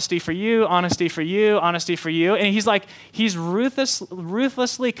like, honesty for you, honesty for you, honesty for you. And he's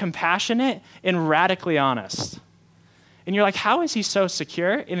ruthlessly compassionate and radically honest. And you're like, how is he so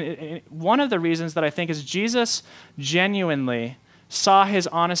secure? And one of the reasons that I think is Jesus genuinely saw his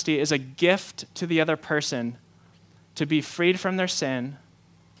honesty as a gift to the other person to be freed from their sin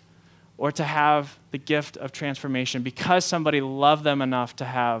or to have the gift of transformation because somebody loved them enough to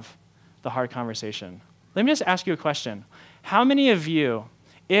have the hard conversation. Let me just ask you a question. How many of you,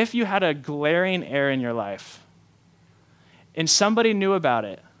 if you had a glaring error in your life and somebody knew about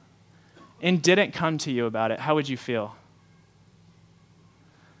it and didn't come to you about it, how would you feel?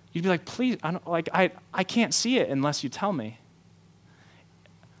 You'd be like, please, I can't see it unless you tell me.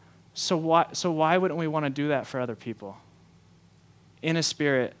 So why wouldn't we want to do that for other people? In a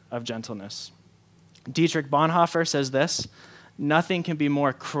spirit of gentleness. Dietrich Bonhoeffer says this, nothing can be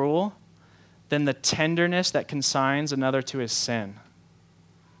more cruel than the tenderness that consigns another to his sin.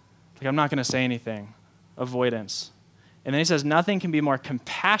 Like, I'm not going to say anything. Avoidance. And then he says, nothing can be more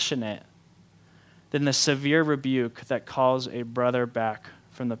compassionate than the severe rebuke that calls a brother back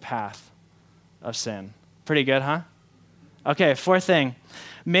from the path of sin. Pretty good, huh? Okay, fourth thing.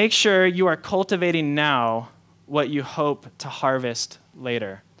 Make sure you are cultivating now what you hope to harvest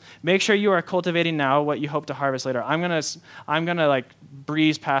later. Make sure you are cultivating now what you hope to harvest later. I'm gonna like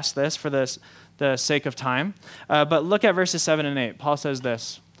breeze past this for the sake of time. But look at verses 7 and 8. Paul says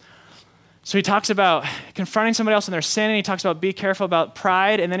this. So he talks about confronting somebody else in their sin, and he talks about be careful about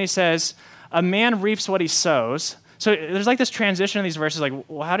pride, and then he says, a man reaps what he sows. So there's like this transition in these verses, like, well,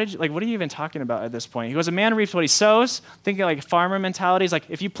 what are you even talking about at this point? He goes, a man reaps what he sows, thinking like farmer mentality. He's like,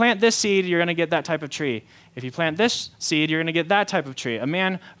 if you plant this seed, you're going to get that type of tree. If you plant this seed, you're going to get that type of tree. A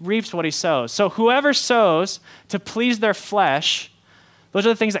man reaps what he sows. So whoever sows to please their flesh, those are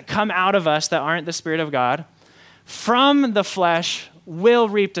the things that come out of us that aren't the Spirit of God, from the flesh will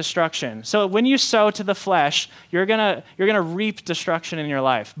reap destruction. So when you sow to the flesh, you're gonna reap destruction in your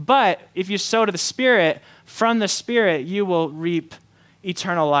life. But if you sow to the Spirit, from the Spirit, you will reap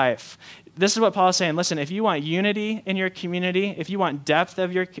eternal life. This is what Paul is saying. Listen, if you want unity in your community, if you want depth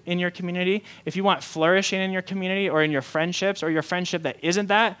in your community, if you want flourishing in your community or in your friendships or your friendship that isn't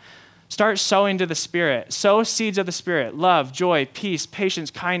that, Start sowing to the Spirit. Sow seeds of the Spirit. Love, joy, peace, patience,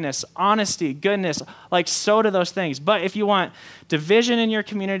 kindness, honesty, goodness. Like sow to those things. But if you want division in your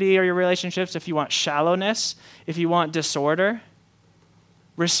community or your relationships, if you want shallowness, if you want disorder,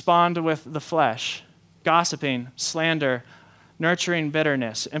 respond with the flesh. Gossiping, slander, nurturing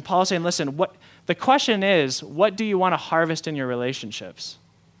bitterness. And Paul's saying, listen, the question is, what do you want to harvest in your relationships?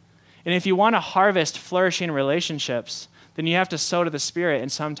 And if you want to harvest flourishing relationships, then you have to sow to the Spirit, and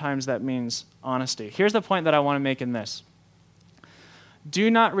sometimes that means honesty. Here's the point that I want to make in this.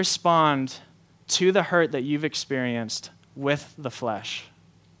 Do not respond to the hurt that you've experienced with the flesh.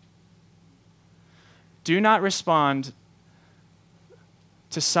 Do not respond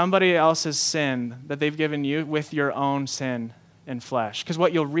to somebody else's sin that they've given you with your own sin and flesh, because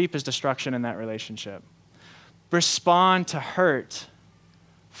what you'll reap is destruction in that relationship. Respond to hurt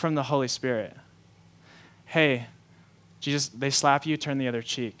from the Holy Spirit. Hey, Jesus, they slap you, turn the other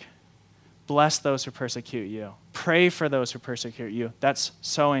cheek. Bless those who persecute you. Pray for those who persecute you. That's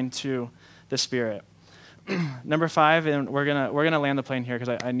sowing to the Spirit. Number 5, and we're gonna land the plane here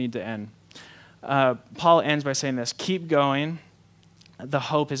because I need to end. Paul ends by saying this: keep going. The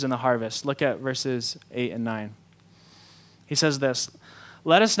hope is in the harvest. Look at verses 8 and 9. He says this: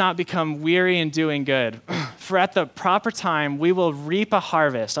 let us not become weary in doing good, for at the proper time we will reap a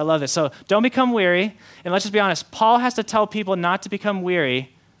harvest. I love this. So don't become weary. And let's just be honest, Paul has to tell people not to become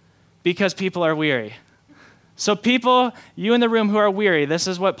weary because people are weary. So people, you in the room who are weary, this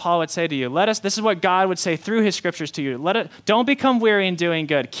is what Paul would say to you. This is what God would say through his scriptures to you. Don't become weary in doing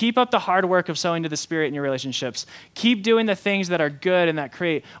good. Keep up the hard work of sowing to the Spirit in your relationships. Keep doing the things that are good and that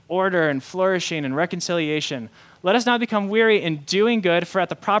create order and flourishing and reconciliation. Let us not become weary in doing good, for at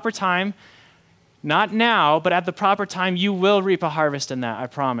the proper time, not now, but at the proper time, you will reap a harvest in that, I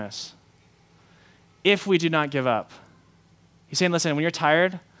promise. If we do not give up. He's saying, listen, when you're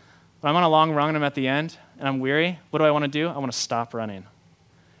tired, when I'm on a long run and I'm at the end and I'm weary, what do I want to do? I want to stop running.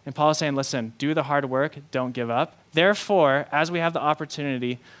 And Paul is saying, listen, do the hard work, don't give up. Therefore, as we have the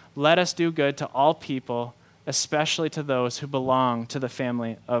opportunity, let us do good to all people, especially to those who belong to the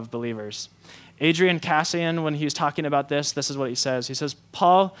family of believers. Adrian Cassian, when he was talking about this is what he says. He says,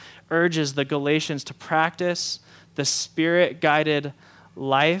 Paul urges the Galatians to practice the Spirit-guided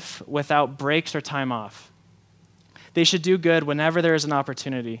life without breaks or time off. They should do good whenever there is an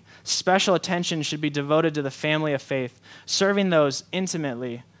opportunity. Special attention should be devoted to the family of faith, serving those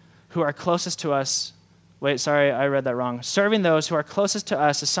intimately who are closest to us. Wait, sorry, I read that wrong. Serving those who are closest to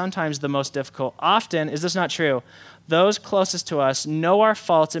us is sometimes the most difficult. Often, is this not true? Those closest to us know our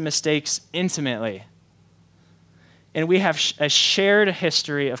faults and mistakes intimately. And we have a shared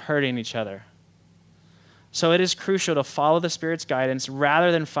history of hurting each other. So it is crucial to follow the Spirit's guidance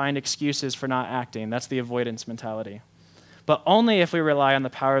rather than find excuses for not acting. That's the avoidance mentality. But only if we rely on the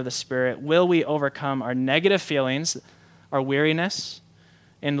power of the Spirit will we overcome our negative feelings, our weariness,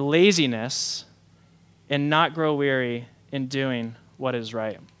 and laziness, and not grow weary in doing what is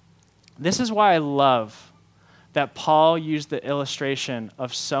right. This is why I love that Paul used the illustration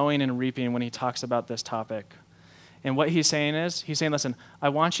of sowing and reaping when he talks about this topic. And what he's saying is, listen, I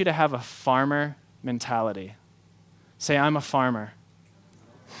want you to have a farmer mentality. Say, I'm a farmer.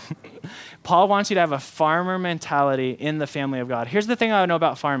 Paul wants you to have a farmer mentality in the family of God. Here's the thing I know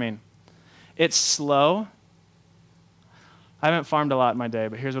about farming. It's slow. I haven't farmed a lot in my day,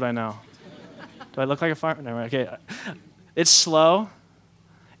 but here's what I know. Do I look like a farmer? No, okay. It's slow.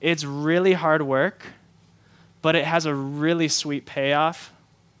 It's really hard work, but it has a really sweet payoff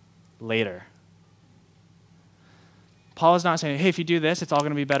later. Paul is not saying, hey, if you do this, it's all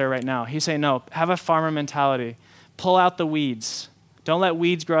going to be better right now. He's saying, no, have a farmer mentality. Pull out the weeds. Don't let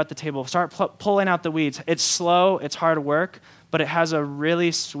weeds grow at the table. Start pulling out the weeds. It's slow, it's hard work, but it has a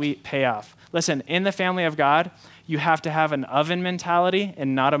really sweet payoff. Listen, in the family of God, you have to have an oven mentality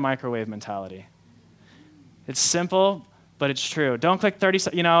and not a microwave mentality. It's simple, but it's true. Don't click 30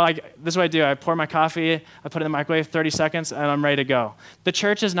 seconds. This is what I do. I pour my coffee, I put it in the microwave, 30 seconds, and I'm ready to go. The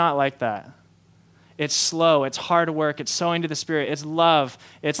church is not like that. It's slow, it's hard work, it's sowing to the Spirit, it's love,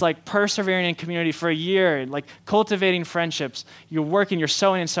 it's like persevering in community for a year, like cultivating friendships. You're working, you're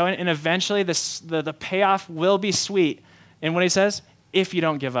sowing, and eventually the payoff will be sweet. And what he says, if you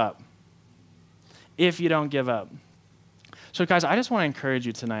don't give up. If you don't give up. So guys, I just want to encourage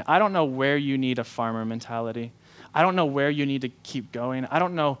you tonight. I don't know where you need a farmer mentality. I don't know where you need to keep going. I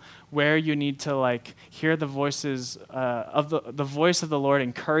don't know where you need to hear the voices of the voice of the Lord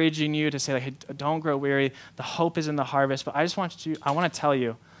encouraging you to say, hey, don't grow weary. The hope is in the harvest. But I want to tell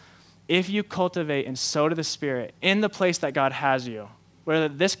you, if you cultivate and sow to the Spirit in the place that God has you, whether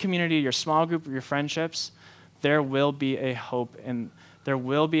this community, your small group, or your friendships, there will be a hope in there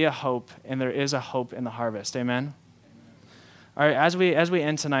will be a hope, and there is a hope in the harvest. Amen? All right, as we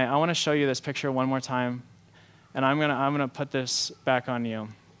end tonight, I want to show you this picture one more time, and I'm gonna put this back on you.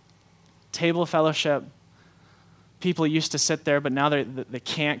 Table fellowship. People used to sit there, but now they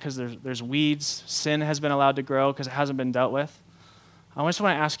can't because there's weeds. Sin has been allowed to grow because it hasn't been dealt with. I just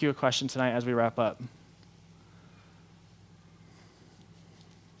want to ask you a question tonight as we wrap up.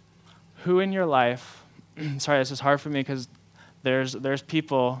 Who in your life, sorry, this is hard for me because there's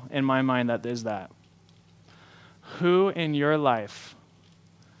people in my mind that is that. Who in your life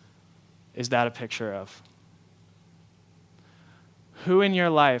is that a picture of? Who in your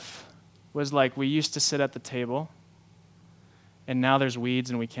life was like, we used to sit at the table, and now there's weeds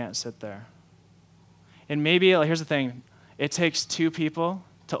and we can't sit there? And maybe, here's the thing, it takes two people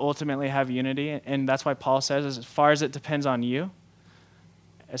to ultimately have unity, and that's why Paul says, as far as it depends on you,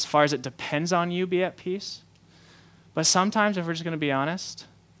 be at peace. But sometimes, if we're just going to be honest,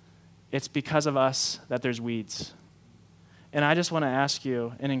 it's because of us that there's weeds. And I just want to ask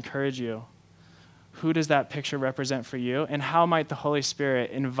you and encourage you, who does that picture represent for you? And how might the Holy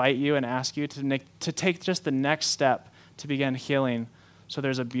Spirit invite you and ask you to take just the next step to begin healing so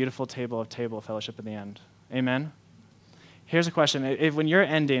there's a beautiful table fellowship in the end? Amen? Here's a question. When you're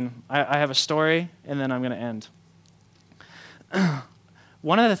ending, I have a story, and then I'm going to end.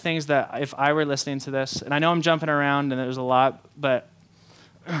 One of the things that if I were listening to this, and I know I'm jumping around and there's a lot, but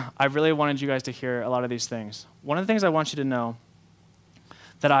I really wanted you guys to hear a lot of these things. One of the things I want you to know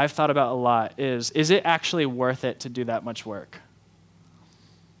that I've thought about a lot is it actually worth it to do that much work?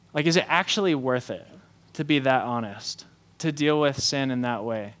 Like, is it actually worth it to be that honest, to deal with sin in that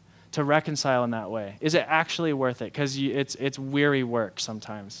way, to reconcile in that way? Is it actually worth it? Because it's weary work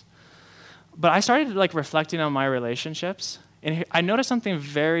sometimes. But I started reflecting on my relationships, and I noticed something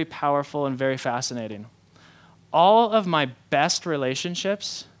very powerful and very fascinating. All of my best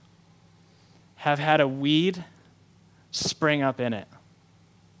relationships have had a weed spring up in it.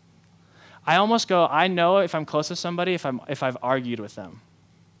 I almost go, I know if I'm close to somebody if I've argued with them.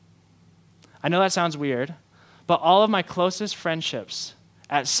 I know that sounds weird, but all of my closest friendships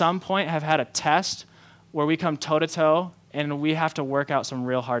at some point have had a test where we come toe-to-toe and we have to work out some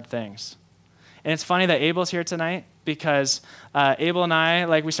real hard things. And it's funny that Abel's here tonight because Abel and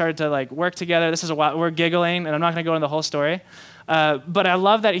I, we started to work together. This is a while, we're giggling, and I'm not going to go into the whole story. But I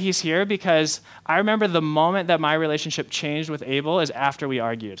love that he's here because I remember the moment that my relationship changed with Abel is after we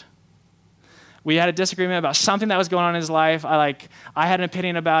argued. We had a disagreement about something that was going on in his life. I had an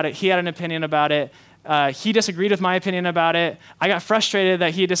opinion about it. He had an opinion about it. He disagreed with my opinion about it. I got frustrated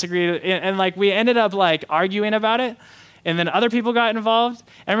that he disagreed. And we ended up arguing about it. And then other people got involved.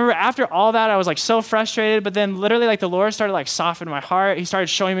 And I remember after all that, I was so frustrated. But then literally the Lord started softening my heart. He started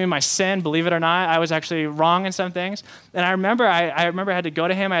showing me my sin. Believe it or not, I was actually wrong in some things. And I remember I had to go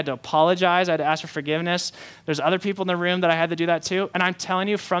to him. I had to apologize. I had to ask for forgiveness. There's other people in the room that I had to do that too. And I'm telling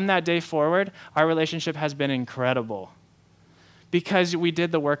you, from that day forward, our relationship has been incredible because we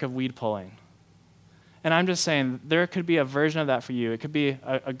did the work of weed pulling. And I'm just saying, there could be a version of that for you. It could be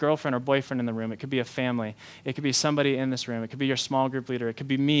a girlfriend or boyfriend in the room. It could be a family. It could be somebody in this room. It could be your small group leader. It could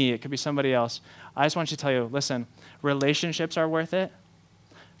be me. It could be somebody else. I just want you to tell you, listen, relationships are worth it.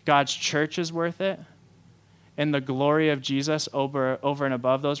 God's church is worth it. And the glory of Jesus over and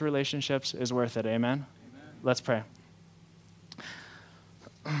above those relationships is worth it. Amen? Let's pray.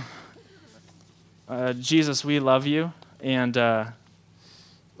 Jesus, we love you. And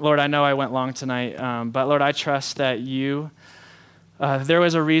Lord, I know I went long tonight, but Lord, I trust that there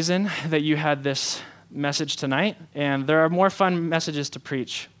was a reason that you had this message tonight, and there are more fun messages to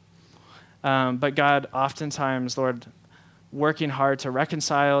preach. But God, oftentimes, Lord, working hard to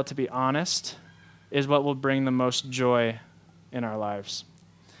reconcile, to be honest, is what will bring the most joy in our lives.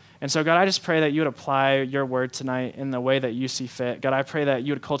 And so, God, I just pray that you would apply your word tonight in the way that you see fit. God, I pray that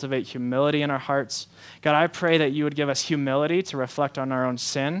you would cultivate humility in our hearts. God, I pray that you would give us humility to reflect on our own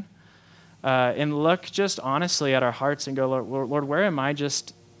sin and look just honestly at our hearts and go, Lord, where am I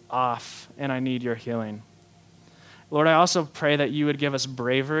just off and I need your healing? Lord, I also pray that you would give us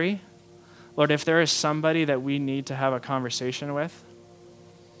bravery. Lord, if there is somebody that we need to have a conversation with,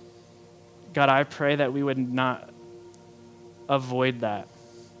 God, I pray that we would not avoid that.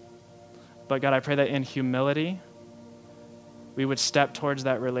 But God, I pray that in humility, we would step towards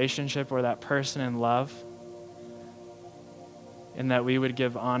that relationship or that person in love, and that we would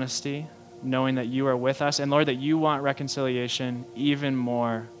give honesty, knowing that you are with us, and Lord, that you want reconciliation even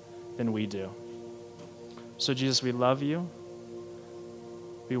more than we do. So Jesus, we love you,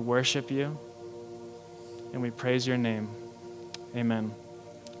 we worship you, and we praise your name. Amen.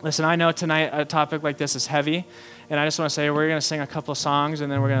 Listen, I know tonight a topic like this is heavy, and I just want to say we're going to sing a couple of songs,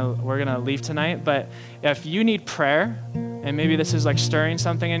 and then we're gonna leave tonight. But if you need prayer, and maybe this is like stirring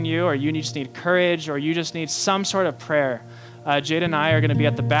something in you, or you just need courage, or you just need some sort of prayer, Jade and I are going to be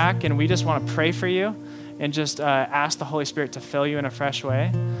at the back, and we just want to pray for you and just ask the Holy Spirit to fill you in a fresh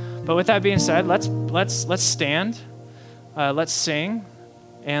way. But with that being said, let's stand, let's sing,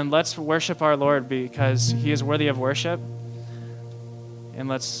 and let's worship our Lord because He is worthy of worship. And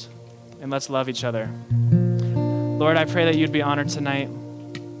let's love each other. Lord, I pray that you'd be honored tonight.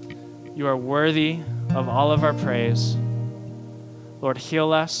 You are worthy of all of our praise. Lord,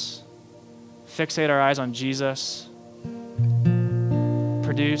 heal us. Fixate our eyes on Jesus.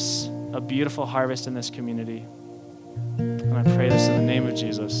 Produce a beautiful harvest in this community. And I pray this in the name of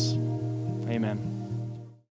Jesus. Amen.